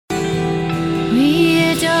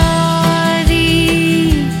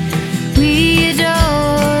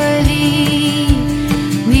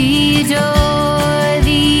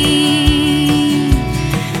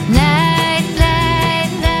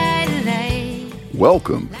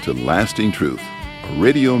Welcome to Lasting Truth, a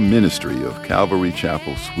radio ministry of Calvary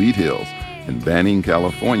Chapel, Sweet Hills in Banning,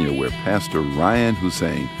 California, where Pastor Ryan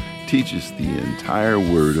Hussein teaches the entire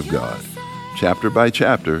Word of God, chapter by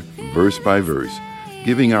chapter, verse by verse,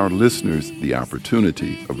 giving our listeners the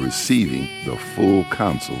opportunity of receiving the full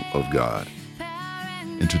counsel of God.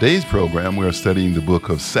 In today's program, we are studying the book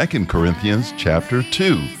of 2 Corinthians chapter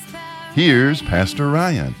 2. Here's Pastor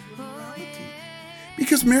Ryan.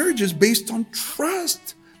 Because marriage is based on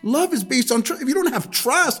trust. Love is based on trust. If you don't have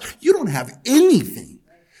trust, you don't have anything.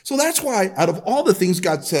 So that's why out of all the things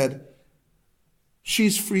God said,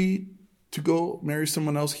 she's free to go marry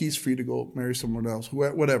someone else. He's free to go marry someone else,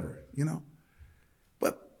 whatever,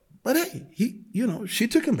 But hey, she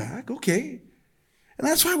took him back. Okay. And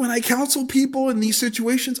that's why when I counsel people in these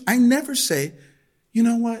situations, I never say, you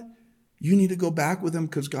know what? You need to go back with him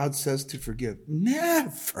because God says to forgive.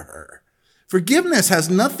 Never. Forgiveness has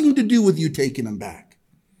nothing to do with you taking him back.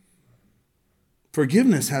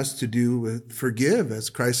 Forgiveness has to do with forgive as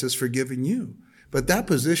Christ has forgiven you. But that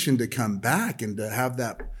position to come back and to have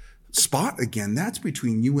that spot again, that's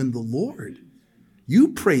between you and the Lord. You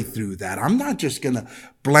pray through that. I'm not just going to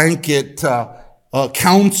blanket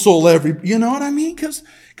counsel every, you know what I mean?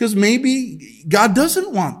 Because maybe God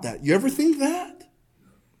doesn't want that. You ever think that?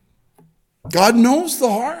 God knows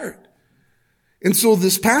the heart. And so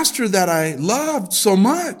this pastor that I loved so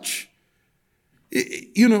much,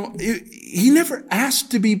 he never asked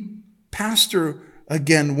to be pastor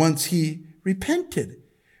again once he repented,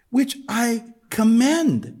 which I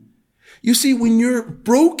commend. You see, when you're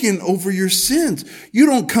broken over your sins, you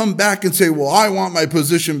don't come back and say, well, I want my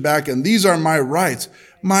position back and these are my rights.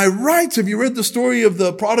 My rights, have you read the story of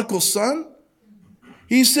the prodigal son?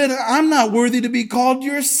 He said, I'm not worthy to be called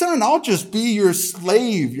your son. I'll just be your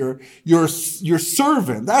slave, your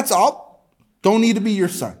servant. That's all. Don't need to be your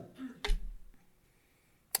son.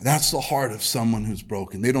 That's the heart of someone who's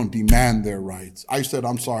broken. They don't demand their rights. I said,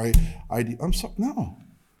 I'm sorry. I'm sorry. No.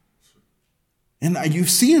 And you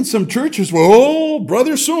see in some churches, well,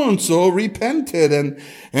 brother so-and-so repented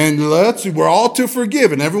and we're all to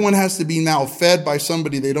forgive. And everyone has to be now fed by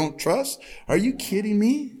somebody they don't trust. Are you kidding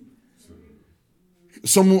me?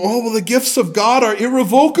 The gifts of God are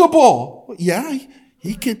irrevocable. Yeah,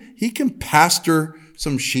 he can pastor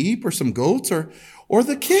some sheep or some goats or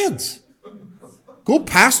the kids. Go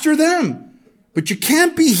pastor them. But you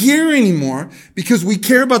can't be here anymore because we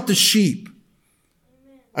care about the sheep.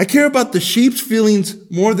 I care about the sheep's feelings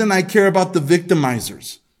more than I care about the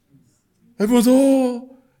victimizers. Everyone's,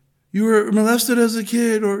 you were molested as a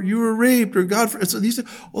kid, or you were raped, or so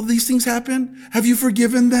these things happen. Have you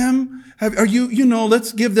forgiven them?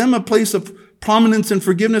 Let's give them a place of prominence and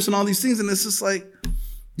forgiveness and all these things. And it's just like,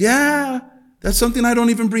 yeah, that's something I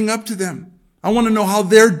don't even bring up to them. I want to know how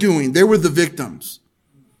they're doing. They were the victims.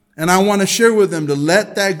 And I want to share with them to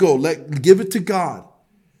let that go. Give it to God.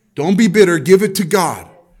 Don't be bitter. Give it to God.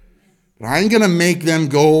 But I ain't going to make them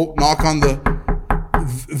go knock on the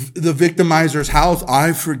victimizer's house.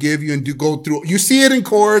 I forgive you, and go through. You see it in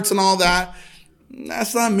courts and all that.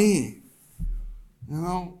 That's not me.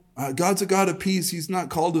 God's a God of peace. He's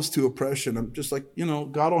not called us to oppression. I'm just like,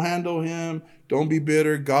 God will handle him. Don't be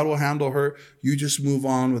bitter. God will handle her. You just move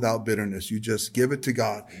on without bitterness. You just give it to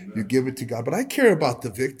God. You give it to God. But I care about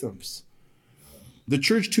the victims. The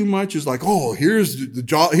church too much is like,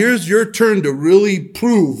 here's your turn to really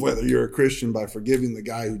prove whether you're a Christian by forgiving the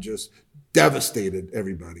guy who just devastated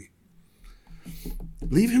everybody.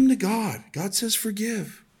 Leave him to God. God says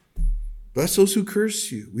forgive. Bless those who curse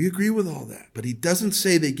you. We agree with all that. But he doesn't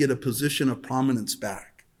say they get a position of prominence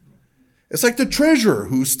back. It's like the treasurer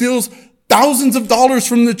who steals thousands of dollars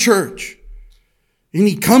from the church. And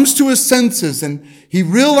he comes to his senses and he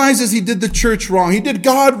realizes he did the church wrong. He did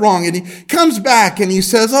God wrong. And he comes back and he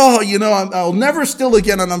says, I'll never steal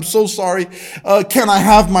again. And I'm so sorry. Can I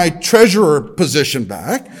have my treasurer position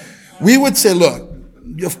back? We would say, look,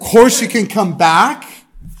 of course you can come back,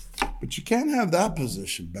 but you can't have that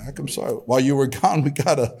position back. I'm sorry. While you were gone, we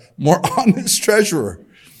got a more honest treasurer.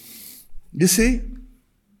 You see?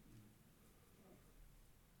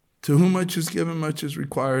 To whom much is given, much is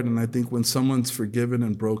required. And I think when someone's forgiven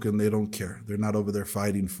and broken, they don't care. They're not over there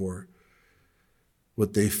fighting for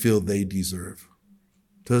what they feel they deserve.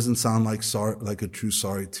 Doesn't sound like a true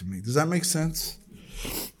sorry to me. Does that make sense?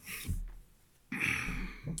 A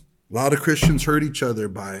lot of Christians hurt each other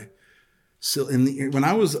when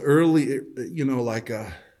I was early,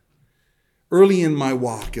 early in my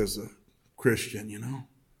walk as a Christian,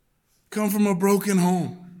 come from a broken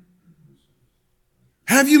home.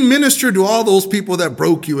 Have you ministered to all those people that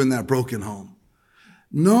broke you in that broken home?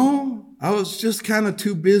 No, I was just kind of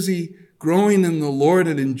too busy growing in the Lord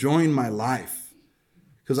and enjoying my life.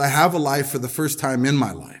 Because I have a life for the first time in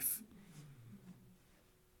my life.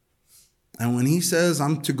 And when he says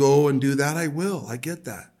I'm to go and do that, I will. I get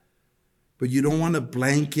that. But you don't want to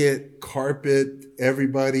blanket, carpet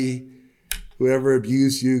everybody, whoever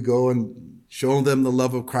abused you, go and show them the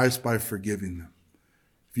love of Christ by forgiving them.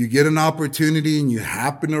 If you get an opportunity and you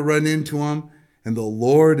happen to run into them, and the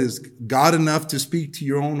Lord is God enough to speak to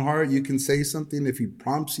your own heart, you can say something if he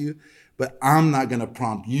prompts you, but I'm not going to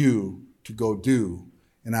prompt you to go do,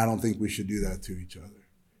 and I don't think we should do that to each other.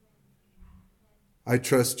 I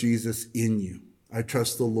trust Jesus in you. I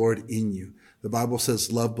trust the Lord in you. The Bible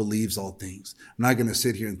says love believes all things. I'm not going to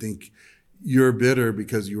sit here and think you're bitter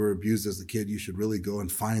because you were abused as a kid. You should really go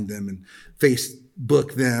and find them and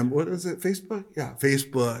Facebook them. What is it? Facebook? Yeah,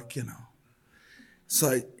 Facebook, It's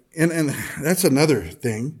like, and that's another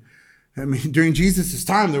thing. I mean, during Jesus'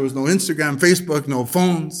 time, there was no Instagram, Facebook, no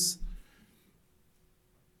phones.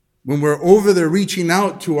 When we're over there reaching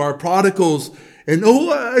out to our prodigals and,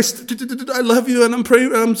 I love you and I'm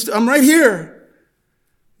praying, I'm right here.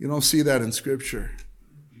 You don't see that in Scripture.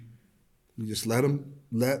 You just let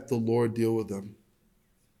the Lord deal with them.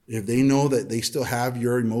 If they know that they still have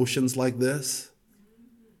your emotions like this,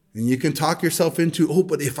 and you can talk yourself into,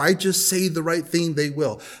 but if I just say the right thing, they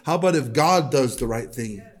will. How about if God does the right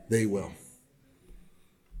thing, they will.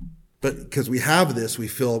 But because we have this, we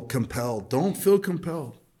feel compelled. Don't feel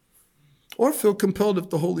compelled. Or feel compelled if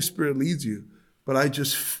the Holy Spirit leads you. But I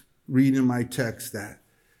just read in my text that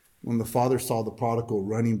when the father saw the prodigal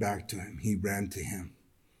running back to him, he ran to him.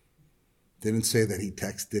 Didn't say that he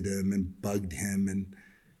texted him and bugged him and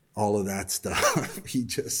all of that stuff. He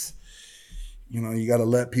just, you got to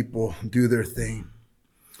let people do their thing.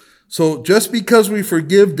 So just because we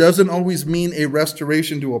forgive doesn't always mean a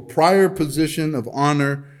restoration to a prior position of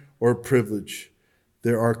honor or privilege.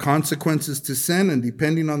 There are consequences to sin, and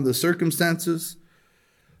depending on the circumstances,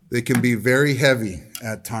 they can be very heavy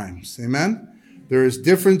at times. Amen? There's a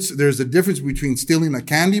difference between stealing a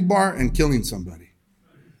candy bar and killing somebody.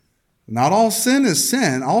 Not all sin is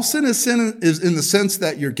sin. All sin is in the sense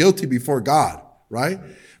that you're guilty before God, right?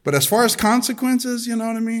 But as far as consequences, you know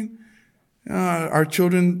what I mean? Our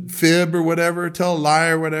children fib or whatever, tell a lie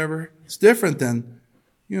or whatever. It's different than,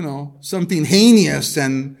 something heinous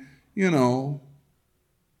and,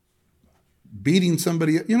 beating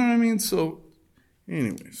somebody. You know what I mean? So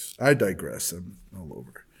anyways, I digress. I'm all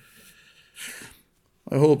over.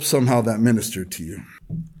 I hope somehow that ministered to you.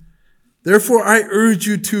 Therefore, I urge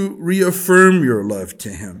you to reaffirm your love to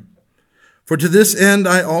him. For to this end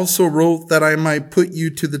I also wrote that I might put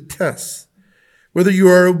you to the test, whether you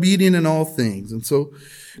are obedient in all things. And so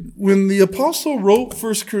when the apostle wrote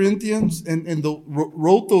 1 Corinthians and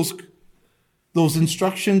wrote those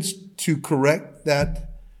instructions to correct that,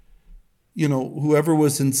 whoever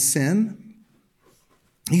was in sin,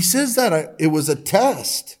 he says that it was a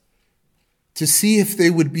test to see if they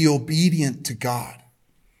would be obedient to God.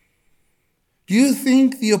 Do you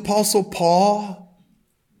think the apostle Paul,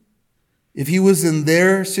 if he was in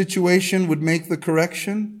their situation, would make the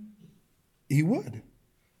correction? He would.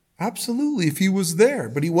 Absolutely, if he was there.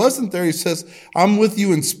 But he wasn't there. He says, I'm with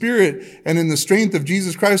you in spirit and in the strength of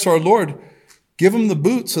Jesus Christ our Lord. Give him the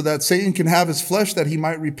boot so that Satan can have his flesh that he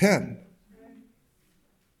might repent.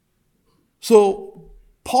 So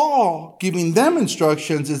Paul giving them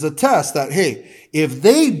instructions is a test that, hey, if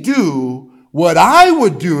they do what I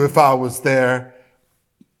would do if I was there,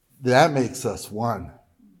 that makes us one.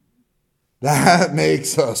 That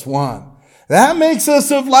makes us one. That makes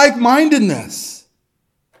us of like-mindedness.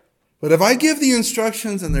 But if I give the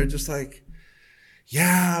instructions and they're just like,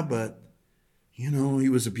 yeah, but, he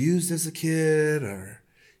was abused as a kid, or,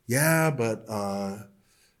 yeah, but,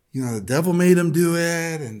 the devil made him do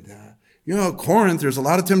it, and, Corinth, there's a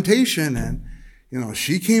lot of temptation, and,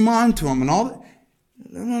 she came on to him and all that.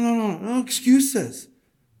 No excuses.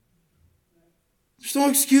 There's no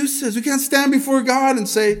excuses. We can't stand before God and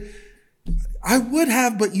say, I would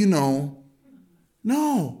have, but no.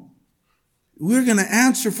 We're going to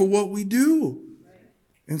answer for what we do.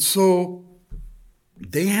 And so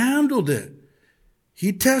they handled it.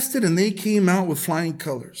 He tested and they came out with flying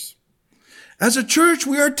colors. As a church,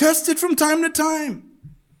 we are tested from time to time.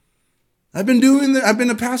 I've been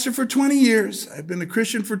a pastor for 20 years. I've been a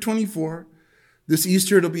Christian for 24. This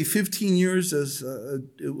Easter, it'll be 15 years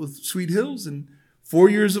with Sweet Hills and 4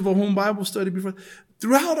 years of a home Bible study before.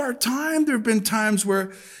 Throughout our time, there have been times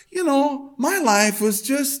where, my life was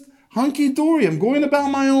just hunky-dory. I'm going about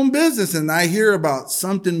my own business and I hear about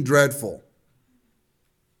something dreadful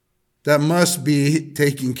that must be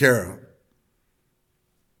taken care of.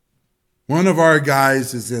 One of our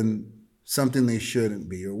guys is in something they shouldn't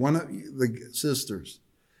be, or one of the sisters,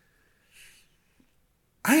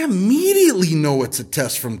 I immediately know it's a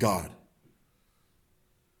test from God.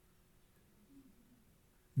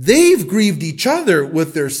 They've grieved each other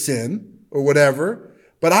with their sin or whatever,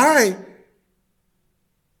 but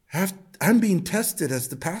I'm being tested as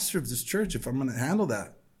the pastor of this church if I'm going to handle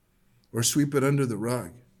that or sweep it under the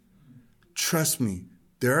rug. Trust me,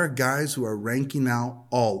 there are guys who are ranking out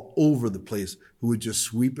all over the place who would just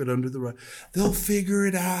sweep it under the rug. They'll figure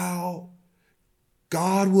it out.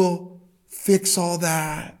 God will fix all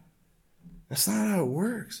that. That's not how it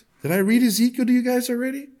works. Did I read Ezekiel to you guys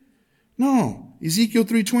already? No. Ezekiel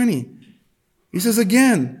 3:20. He says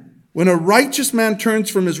again, when a righteous man turns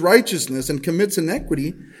from his righteousness and commits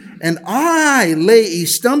iniquity, and I lay a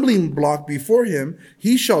stumbling block before him,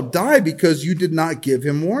 he shall die because you did not give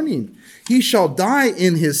him warning. He shall die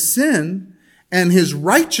in his sin, and his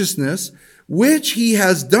righteousness, which he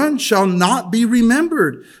has done, shall not be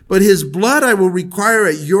remembered. But his blood I will require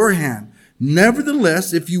at your hand.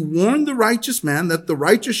 Nevertheless, if you warn the righteous man that the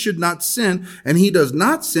righteous should not sin, and he does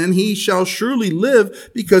not sin, he shall surely live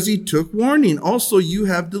because he took warning. Also, you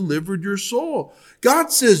have delivered your soul.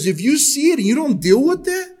 God says, if you see it and you don't deal with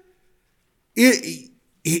it,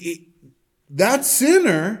 that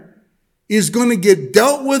sinner is going to get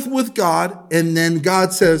dealt with God. And then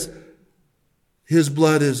God says, his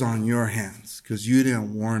blood is on your hands because you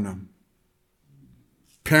didn't warn him.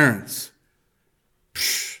 Parents,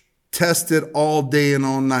 tested all day and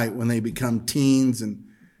all night when they become teens and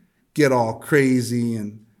get all crazy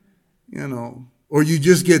and, or you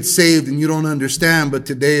just get saved and you don't understand, but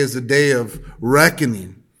today is a day of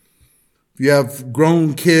reckoning. If you have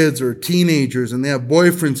grown kids or teenagers and they have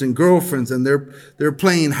boyfriends and girlfriends and they're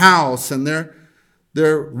playing house and they're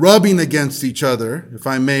rubbing against each other, if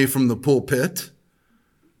I may, from the pulpit.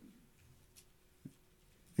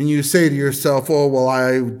 And you say to yourself, oh, well,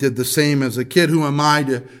 I did the same as a kid. Who am I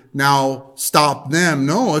to now stop them?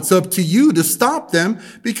 No, it's up to you to stop them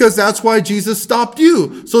because that's why Jesus stopped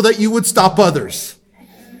you, so that you would stop others.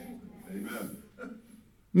 Amen.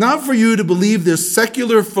 Not for you to believe this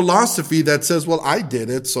secular philosophy that says, well, I did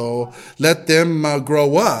it, so let them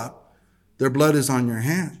grow up. Their blood is on your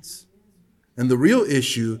hands. And the real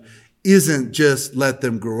issue isn't just let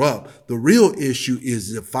them grow up. The real issue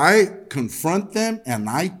is if I confront them and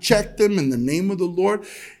I check them in the name of the Lord,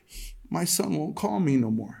 my son won't call me no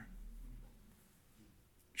more.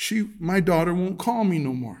 My daughter won't call me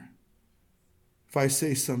no more if I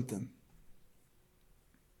say something.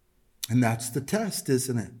 And that's the test,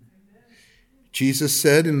 isn't it? Jesus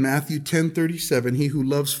said in Matthew 10:37, he who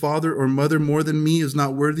loves father or mother more than me is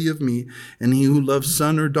not worthy of me, and he who loves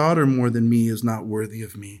son or daughter more than me is not worthy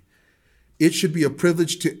of me. It should be a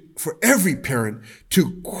privilege for every parent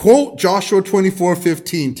to quote Joshua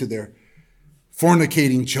 24:15 to their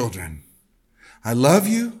fornicating children. I love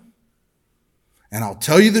you, and I'll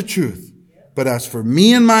tell you the truth. But as for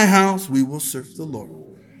me and my house, we will serve the Lord.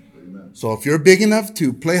 So if you're big enough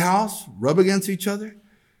to play house, rub against each other,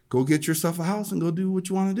 go get yourself a house and go do what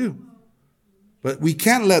you want to do. But we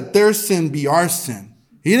can't let their sin be our sin.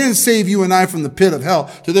 He didn't save you and I from the pit of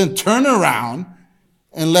hell to then turn around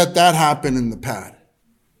and let that happen in the pad.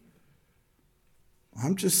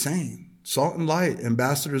 I'm just saying, salt and light,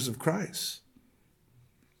 ambassadors of Christ.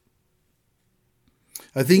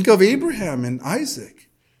 I think of Abraham and Isaac.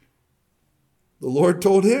 The Lord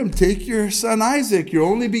told him, take your son Isaac, your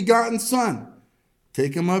only begotten son.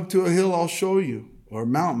 Take him up to a hill I'll show you, or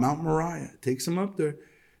Mount Moriah. Takes him up there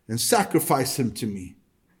and sacrifice him to me.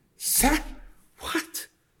 What?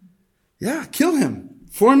 Yeah, kill him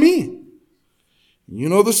for me. You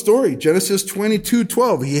know the story, Genesis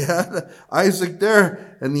 22:12. He had Isaac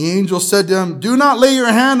there, and the angel said to him, do not lay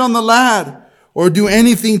your hand on the lad or do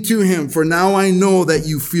anything to him, for now I know that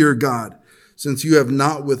you fear God, since you have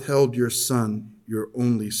not withheld your son, your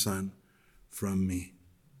only son, from me.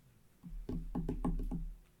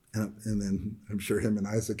 And then I'm sure him and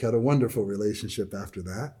Isaac had a wonderful relationship after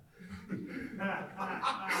that.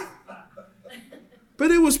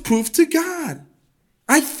 But it was proof to God.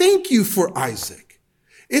 I thank you for Isaac.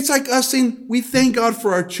 It's like us saying, we thank God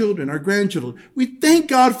for our children, our grandchildren. We thank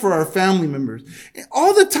God for our family members.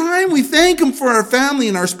 All the time, we thank Him for our family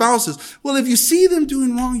and our spouses. Well, if you see them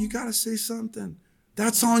doing wrong, you got to say something.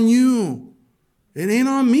 That's on you. It ain't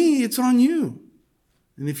on me, it's on you.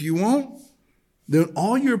 And if you won't, then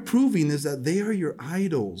all you're proving is that they are your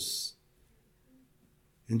idols.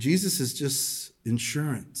 And Jesus is just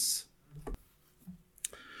insurance.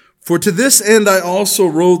 For to this end I also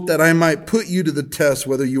wrote that I might put you to the test,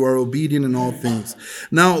 whether you are obedient in all things.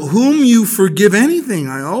 Now, whom you forgive anything,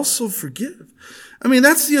 I also forgive. I mean,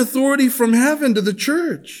 that's the authority from heaven to the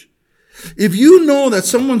church. If you know that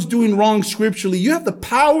someone's doing wrong scripturally, you have the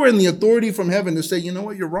power and the authority from heaven to say, you know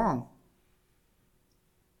what, you're wrong.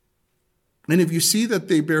 And if you see that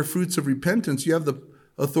they bear fruits of repentance, you have the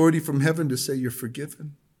authority from heaven to say you're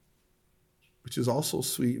forgiven, which is also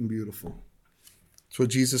sweet and beautiful. That's what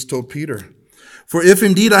Jesus told Peter. For if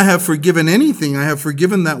indeed I have forgiven anything, I have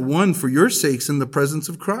forgiven that one for your sakes in the presence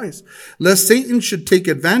of Christ, lest Satan should take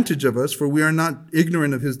advantage of us, for we are not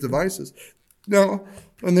ignorant of his devices. Now,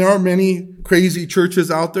 and there are many crazy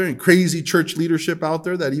churches out there and crazy church leadership out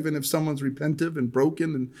there that even if someone's repentive and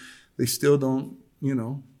broken, and they still don't,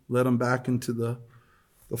 let them back into the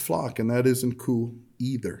flock. And that isn't cool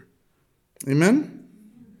either. Amen?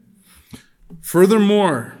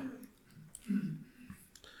 Furthermore,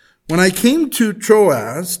 when I came to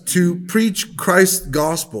Troas to preach Christ's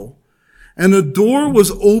gospel, and a door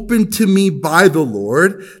was opened to me by the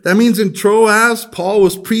Lord. That means in Troas, Paul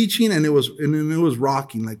was preaching and it was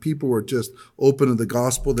rocking. Like people were just open to the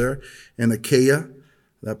gospel there in Achaia,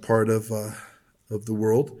 that part of the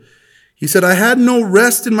world. He said, I had no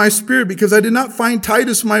rest in my spirit because I did not find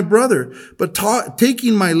Titus my brother, but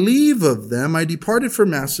taking my leave of them, I departed for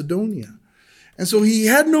Macedonia. And so he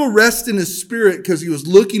had no rest in his spirit because he was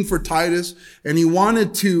looking for Titus and he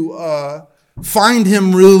wanted to find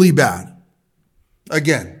him really bad.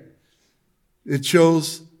 Again, it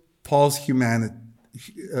shows Paul's humanity.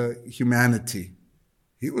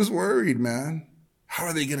 He was worried, man. How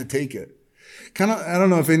are they going to take it? I don't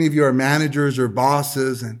know if any of you are managers or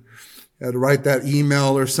bosses and had to write that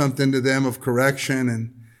email or something to them of correction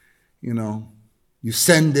and, you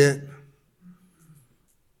send it.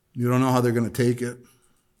 You don't know how they're going to take it.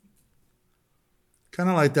 Kind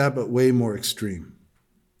of like that, but way more extreme.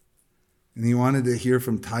 And he wanted to hear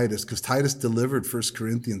from Titus because Titus delivered 1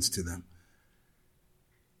 Corinthians to them.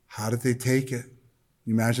 How did they take it?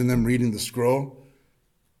 You imagine them reading the scroll?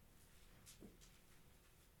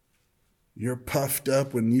 You're puffed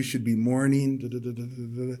up when you should be mourning.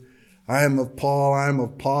 I am of Paul, I am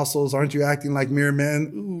of apostles. Aren't you acting like mere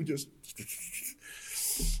men? Ooh, just...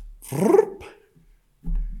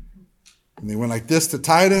 And they went like this to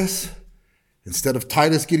Titus. Instead of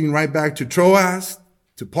Titus getting right back to Troas,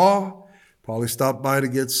 to Paul, probably stopped by to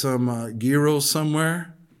get some gyros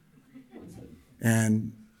somewhere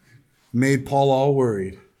and made Paul all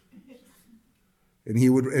worried. And he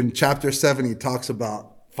would, in chapter 7, he talks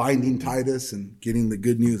about finding Titus and getting the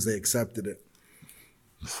good news. They accepted it.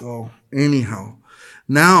 So anyhow,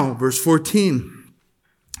 now verse 14.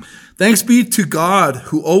 Thanks be to God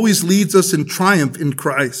who always leads us in triumph in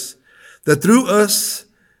Christ, that through us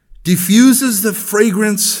diffuses the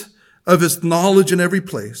fragrance of his knowledge in every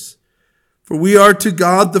place. For we are to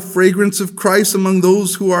God the fragrance of Christ among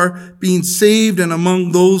those who are being saved and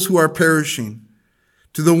among those who are perishing.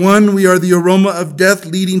 To the one we are the aroma of death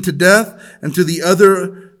leading to death, and to the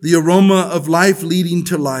other the aroma of life leading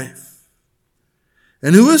to life.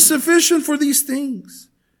 And who is sufficient for these things?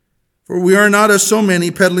 For we are not as so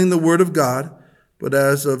many peddling the word of God, but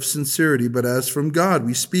as of sincerity, but as from God.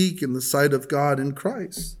 We speak in the sight of God in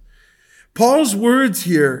Christ. Paul's words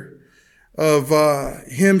here of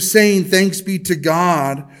him saying, thanks be to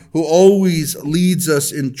God who always leads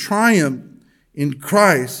us in triumph in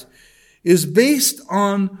Christ, is based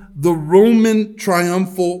on the Roman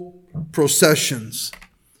triumphal processions,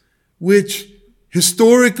 which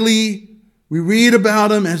historically we read about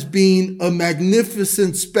them as being a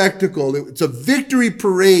magnificent spectacle. It's a victory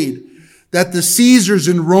parade that the Caesars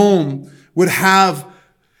in Rome would have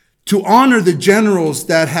to honor the generals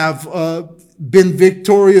that have been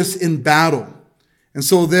victorious in battle. And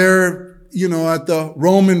so there, at the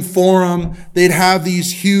Roman Forum, they'd have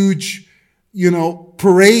these huge,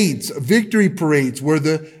 parades, victory parades, where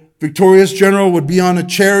the victorious general would be on a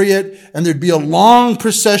chariot and there'd be a long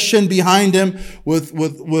procession behind him with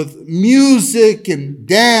music and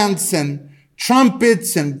dance and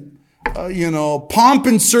trumpets and, pomp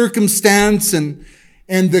and circumstance, and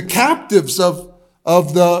the captives of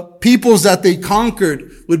the peoples that they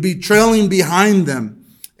conquered would be trailing behind them.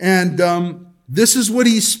 And this is what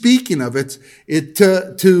he's speaking of.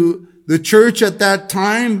 To the church at that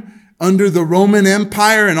time, under the Roman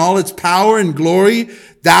Empire and all its power and glory,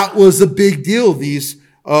 that was a big deal, these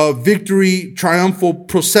victory triumphal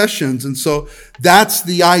processions. And so that's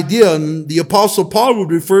the idea. And the Apostle Paul would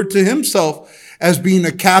refer to himself as being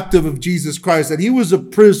a captive of Jesus Christ, that he was a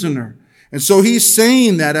prisoner. And so he's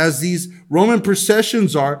saying that as these Roman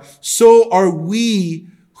processions are, so are we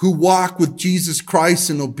who walk with Jesus Christ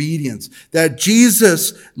in obedience, that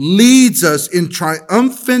Jesus leads us in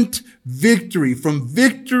triumphant victory, from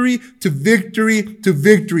victory to victory to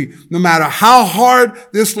victory. No matter how hard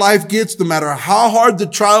this life gets, no matter how hard the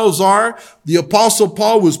trials are, the Apostle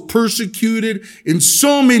Paul was persecuted in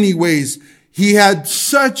so many ways. He had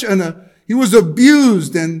he was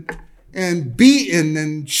abused and beaten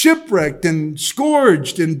and shipwrecked and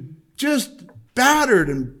scourged and just battered.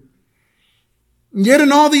 And yet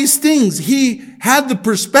in all these things, he had the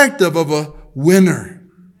perspective of a winner.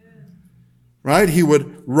 Right? He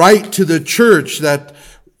would write to the church that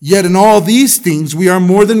yet in all these things, we are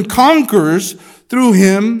more than conquerors through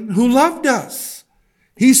him who loved us.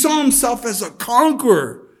 He saw himself as a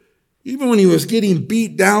conqueror. Even when he was getting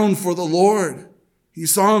beat down for the Lord, he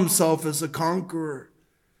saw himself as a conqueror.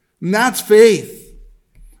 And that's faith.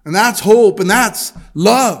 And that's hope. And that's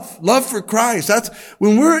love. Love for Christ. That's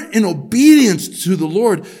when we're in obedience to the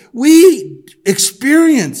Lord, we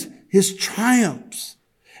experience his triumphs.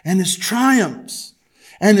 And his triumphs.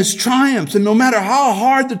 And his triumphs. And no matter how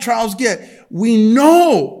hard the trials get, we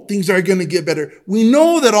know things are going to get better. We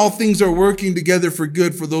know that all things are working together for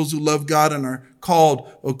good for those who love God and are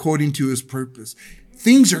called according to his purpose.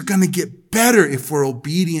 Things are going to get better if we're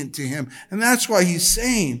obedient to him. And that's why he's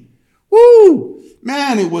saying, woo,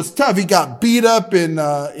 man, it was tough. He got beat up in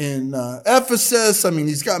Ephesus. I mean,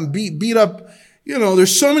 he's gotten beat up. You know,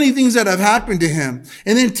 there's so many things that have happened to him.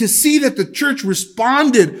 And then to see that the church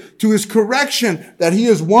responded to his correction, that he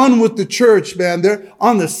is one with the church, man. They're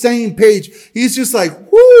on the same page. He's just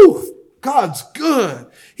like, whoo, God's good.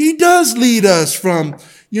 He does lead us from,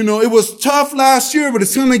 it was tough last year, but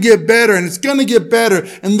it's going to get better and it's going to get better.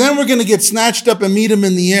 And then we're going to get snatched up and meet him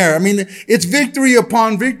in the air. I mean, it's victory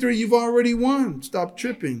upon victory. You've already won. Stop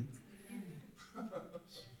tripping.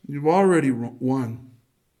 You've already won.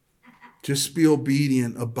 Just be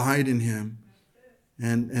obedient, abide in him,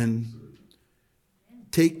 and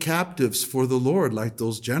take captives for the Lord like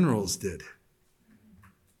those generals did.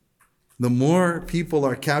 The more people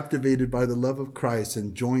are captivated by the love of Christ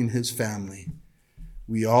and join his family,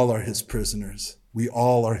 we all are his prisoners. We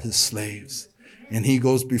all are his slaves. And he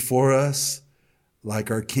goes before us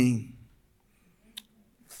like our king.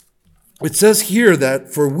 It says here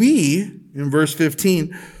that for we, in verse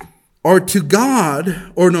 15, are to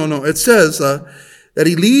God, it says that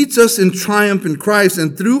he leads us in triumph in Christ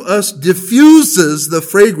and through us diffuses the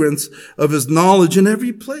fragrance of his knowledge in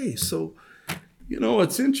every place. So,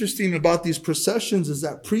 what's interesting about these processions is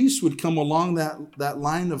that priests would come along that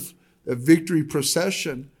line of victory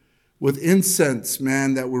procession with incense,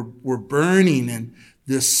 man, that were burning, and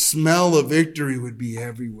this smell of victory would be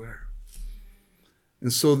everywhere.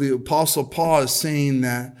 And so the Apostle Paul is saying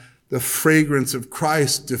that the fragrance of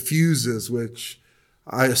Christ diffuses, which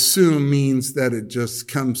I assume means that it just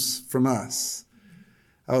comes from us.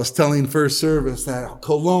 I was telling first service that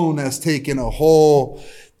cologne has taken a whole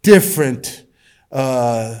different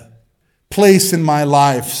place in my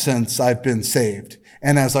life since I've been saved.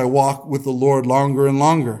 And as I walk with the Lord longer and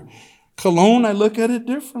longer, cologne, I look at it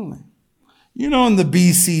differently. In the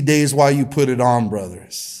BC days, why you put it on,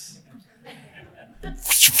 brothers.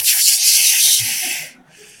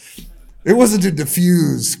 It wasn't to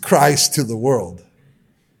diffuse Christ to the world.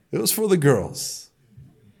 It was for the girls.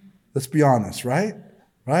 Let's be honest, right?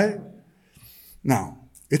 Right? Now,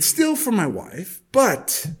 it's still for my wife,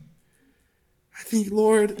 but I think,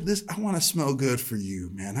 Lord, I want to smell good for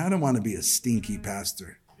you, man. I don't want to be a stinky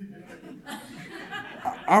pastor.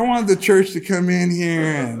 I want the church to come in here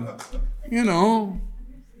and,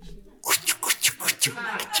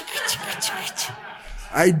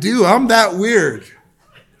 I do. I'm that weird.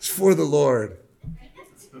 It's for the Lord.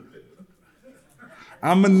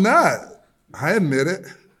 I'm a nut. I admit it.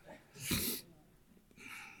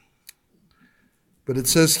 But it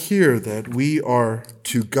says here that we are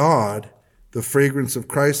to God the fragrance of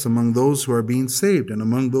Christ among those who are being saved and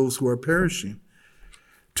among those who are perishing.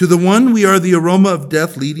 To the one we are the aroma of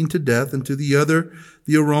death leading to death, and to the other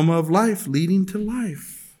the aroma of life leading to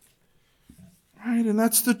life. Right? And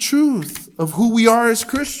that's the truth of who we are as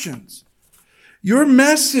Christians. Your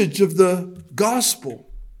message of the gospel,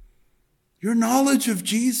 your knowledge of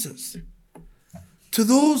Jesus, to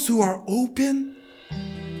those who are open,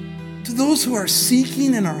 to those who are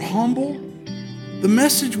seeking and are humble, the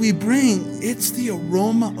message we bring, it's the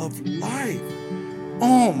aroma of life.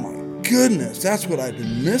 Oh my goodness, that's what I've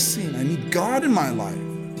been missing. I need God in my life.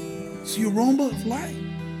 It's the aroma of life.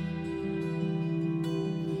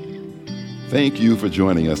 Thank you for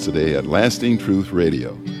joining us today at Lasting Truth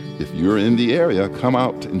Radio. If you're in the area, come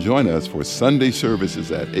out and join us for Sunday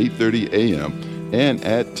services at 8:30 a.m. and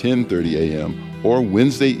at 10:30 a.m. or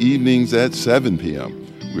Wednesday evenings at 7 p.m.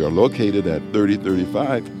 We are located at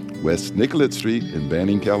 3035 West Nicollet Street in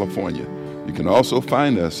Banning, California. You can also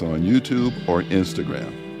find us on YouTube or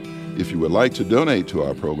Instagram. If you would like to donate to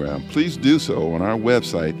our program, please do so on our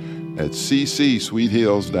website at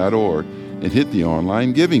ccsweethills.org and hit the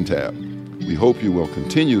online giving tab. We hope you will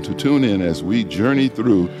continue to tune in as we journey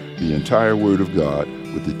through the entire Word of God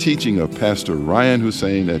with the teaching of Pastor Ryan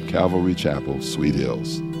Hussein at Calvary Chapel, Sweet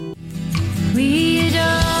Hills. We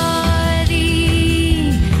adore